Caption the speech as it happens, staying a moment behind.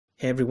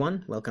Hey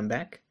everyone, welcome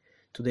back.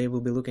 Today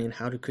we'll be looking at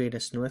how to create a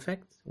snow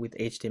effect with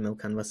HTML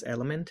Canvas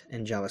element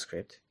and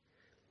JavaScript.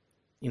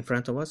 In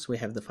front of us we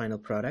have the final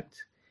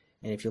product,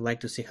 and if you'd like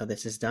to see how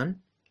this is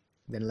done,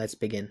 then let's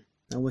begin.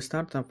 Now we'll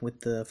start up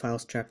with the file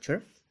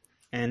structure,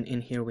 and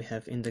in here we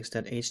have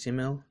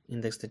index.html,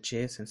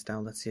 index.js and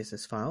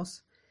style.css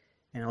files,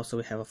 and also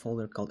we have a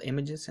folder called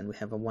images, and we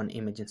have one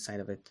image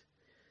inside of it.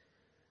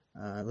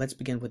 Let's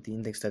begin with the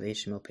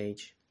index.html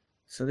page.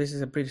 So this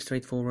is a pretty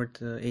straightforward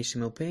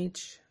HTML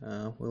page.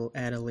 We'll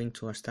add a link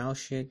to our style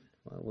sheet.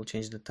 We'll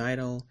change the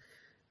title.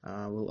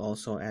 We'll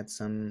also add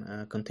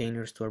some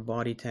containers to our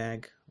body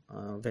tag.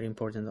 Very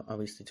important,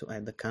 obviously, to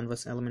add the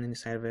canvas element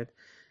inside of it.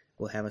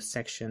 We'll have a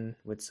section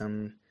with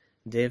some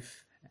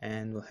div,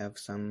 and we'll have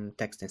some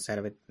text inside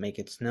of it, make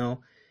it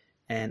snow.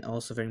 And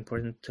also very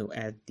important to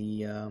add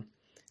the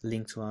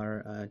link to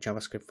our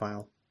JavaScript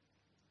file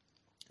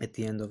at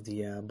the end of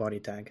the body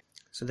tag.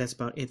 So that's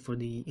about it for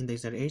the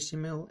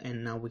index.html,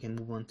 and now we can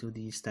move on to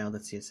the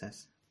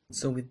style.css.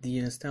 So with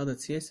the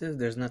style.css,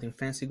 there's nothing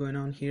fancy going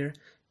on here.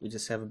 We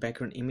just have a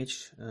background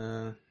image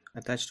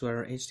attached to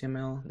our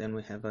HTML, then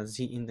we have a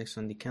z index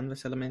on the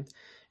canvas element,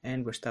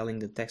 and we're styling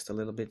the text a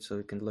little bit so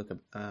it can look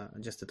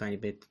just a tiny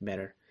bit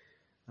better.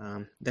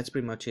 That's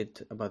pretty much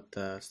it about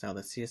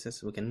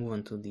style.css. We can move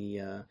on to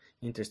the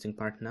interesting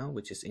part now,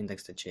 which is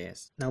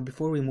index.js. Now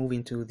before we move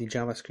into the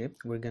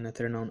JavaScript, we're gonna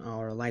turn on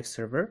our live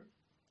server.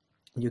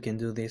 You can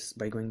do this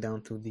by going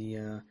down to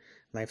the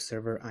live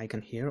server icon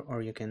here,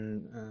 or you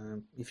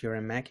can, if you're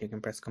a Mac, you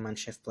can press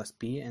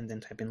Command-Shift+P and then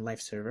type in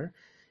live server.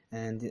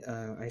 And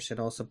I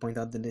should also point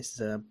out that this is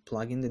a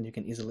plugin that you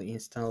can easily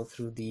install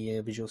through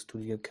the Visual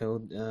Studio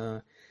Code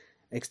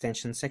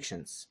extension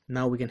sections.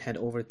 Now we can head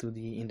over to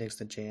the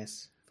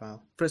index.js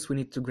file. First we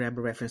need to grab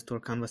a reference to our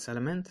canvas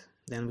element.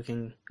 Then we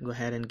can go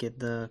ahead and get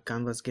the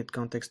canvas get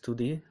context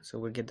 2D. So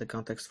we'll get the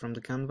context from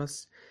the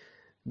canvas.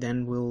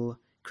 Then we'll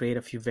create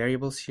a few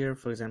variables here,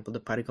 for example the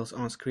particles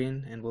on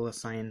screen, and we'll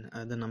assign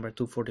the number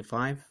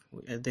 245.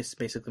 This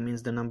basically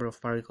means the number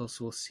of particles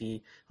we'll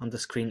see on the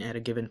screen at a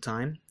given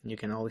time. You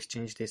can always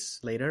change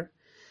this later.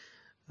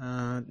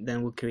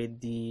 Then we'll create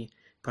the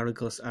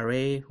particles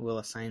array, we'll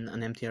assign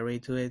an empty array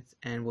to it,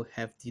 and we'll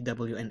have the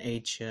W and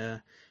H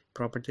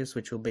properties,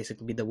 which will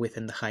basically be the width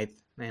and the height.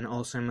 And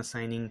also I'm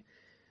assigning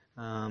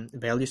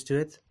values to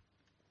it.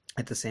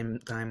 At the same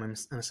time, I'm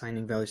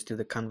assigning values to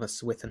the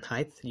canvas width and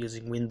height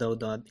using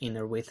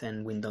window.innerWidth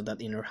and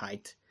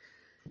window.innerHeight.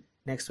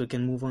 Next, we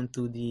can move on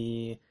to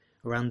the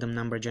random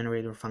number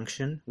generator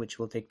function, which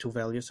will take two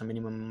values, a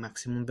minimum and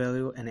maximum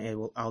value, and it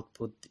will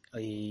output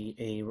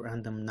a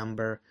random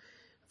number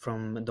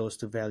from those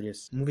two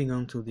values. Moving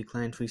on to the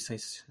client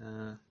resize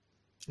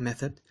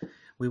method,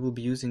 we will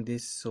be using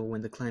this so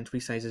when the client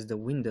resizes the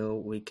window,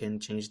 we can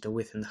change the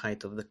width and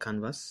height of the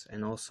canvas,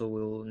 and also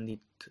we'll need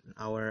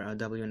our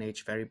W and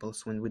H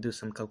variables when we do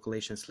some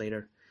calculations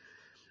later.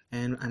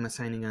 And I'm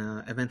assigning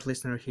an event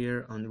listener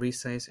here on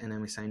resize, and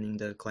I'm assigning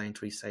the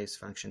client resize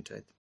function to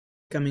it.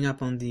 Coming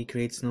up on the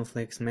create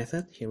snowflakes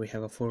method, here we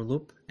have a for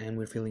loop, and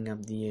we're filling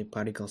up the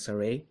particles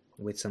array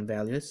with some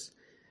values.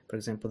 For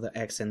example, the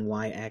X and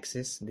Y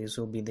axis, this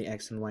will be the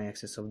X and Y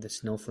axis of the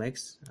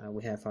snowflakes.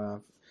 We have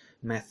a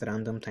math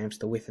random times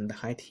the width and the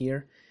height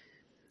here.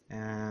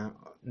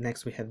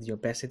 Next we have the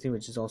opacity,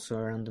 which is also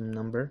a random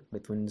number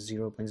between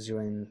 0.0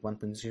 and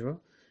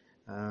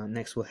 1.0.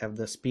 Next we'll have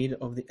the speed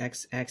of the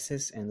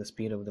x-axis and the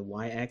speed of the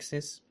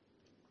y-axis.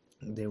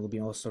 They will be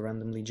also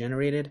randomly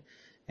generated.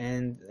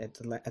 And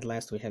at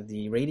last we have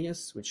the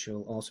radius, which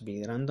will also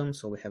be random,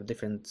 so we have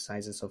different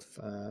sizes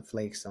of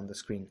flakes on the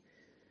screen.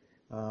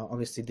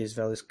 Obviously these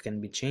values can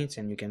be changed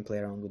and you can play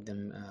around with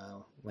them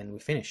when we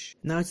finish.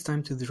 Now it's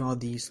time to draw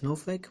the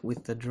snowflake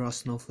with the draw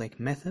snowflake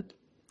method,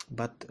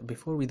 but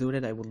before we do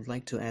that I would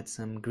like to add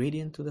some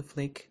gradient to the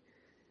flake,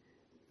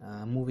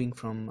 moving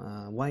from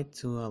white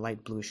to a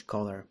light bluish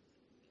color.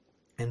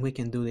 And we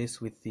can do this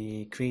with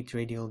the create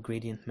radial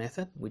gradient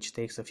method, which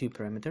takes a few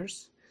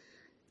parameters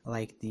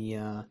like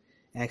the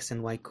x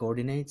and y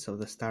coordinates of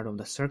the start of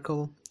the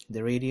circle,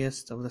 the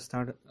radius of the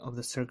start of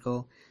the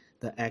circle,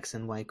 the x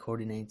and y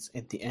coordinates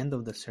at the end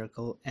of the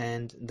circle,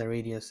 and the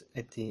radius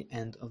at the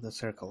end of the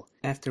circle.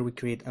 After we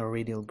create our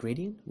radial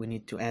gradient, we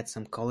need to add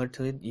some color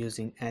to it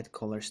using add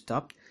color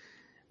stop,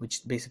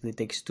 which basically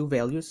takes two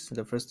values.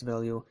 The first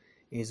value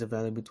is a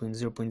value between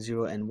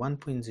 0.0 and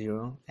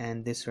 1.0,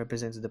 and this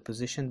represents the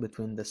position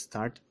between the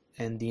start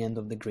and the end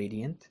of the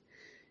gradient.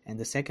 And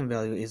the second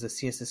value is a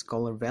CSS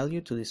color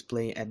value to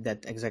display at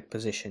that exact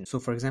position. So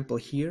for example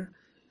here,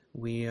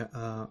 we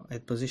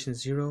at position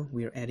 0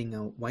 we are adding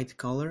a white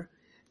color,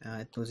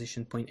 at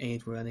position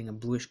 0.8 we're adding a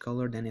bluish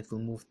color, then it will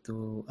move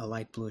to a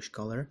light bluish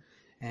color,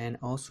 and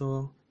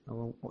also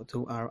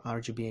to our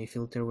RGBA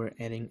filter we're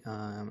adding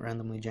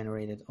randomly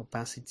generated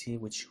opacity,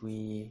 which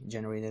we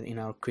generated in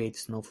our create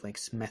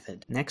snowflakes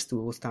method. Next we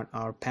will start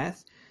our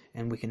path,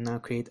 and we can now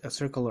create a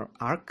circular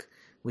arc,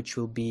 which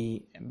will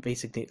be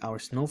basically our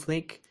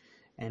snowflake,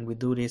 and we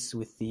do this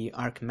with the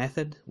arc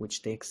method,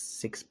 which takes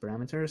 6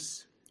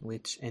 parameters,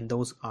 and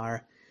those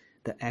are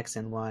the X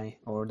and Y,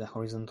 or the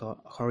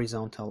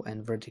horizontal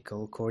and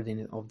vertical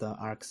coordinate of the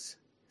arc's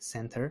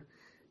center.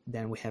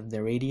 Then we have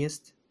the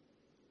radius,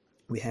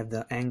 we have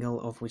the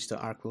angle of which the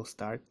arc will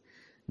start,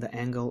 the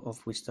angle of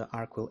which the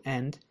arc will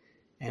end,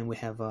 and we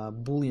have a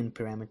Boolean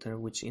parameter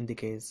which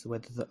indicates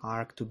whether the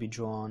arc to be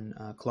drawn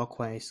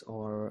clockwise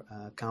or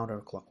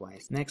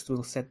counterclockwise. Next,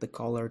 we'll set the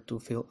color to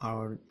fill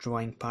our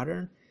drawing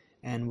pattern,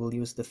 and we'll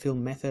use the fill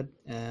method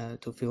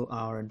to fill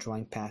our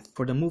drawing path.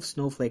 For the move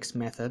snowflakes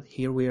method,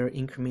 here we are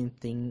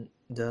incrementing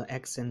the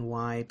X and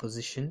Y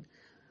position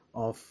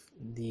of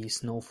the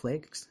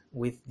snowflakes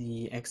with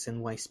the X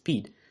and Y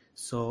speed.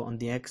 So on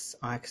the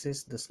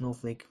X-axis, the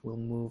snowflake will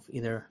move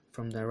either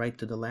from the right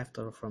to the left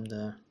or from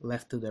the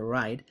left to the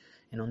right,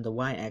 and on the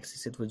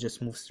Y-axis it will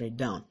just move straight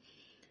down.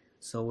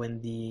 So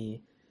when the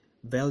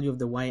value of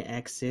the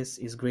Y-axis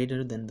is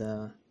greater than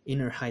the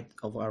inner height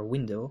of our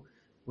window,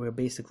 we're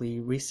basically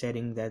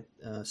resetting that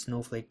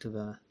snowflake to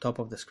the top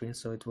of the screen,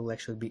 so it will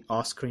actually be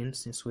off screen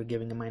since we're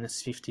giving a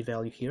 -50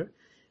 value here,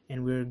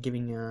 and we're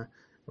giving a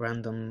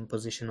random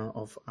position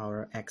of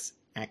our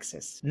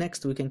X-axis.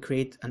 Next, we can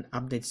create an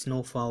update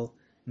snowfall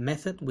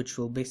method, which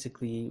will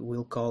basically,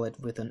 we'll call it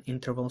with an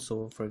interval.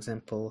 So for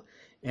example,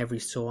 every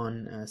so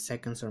on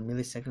seconds or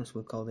milliseconds,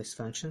 we'll call this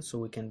function, so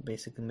we can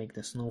basically make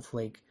the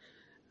snowflake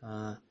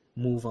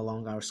move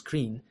along our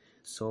screen.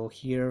 So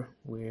here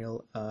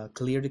we'll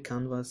clear the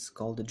canvas,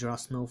 call the draw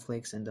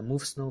snowflakes and the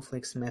move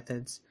snowflakes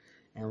methods,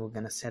 and we're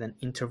gonna set an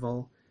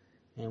interval,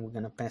 and we're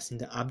gonna pass in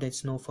the update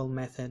snowfall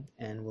method,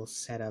 and we'll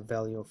set a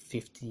value of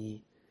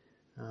 50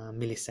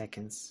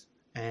 milliseconds.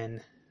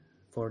 And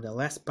for the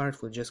last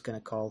part, we're just gonna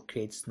call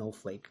create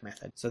snowflake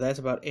method. So that's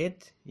about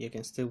it. You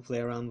can still play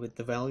around with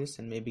the values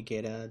and maybe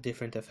get a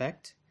different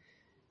effect.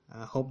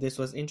 Hope this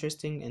was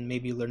interesting and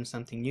maybe you learned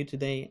something new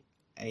today.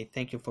 I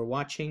thank you for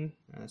watching.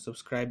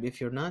 Subscribe if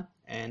you're not,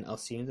 and I'll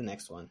see you in the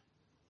next one.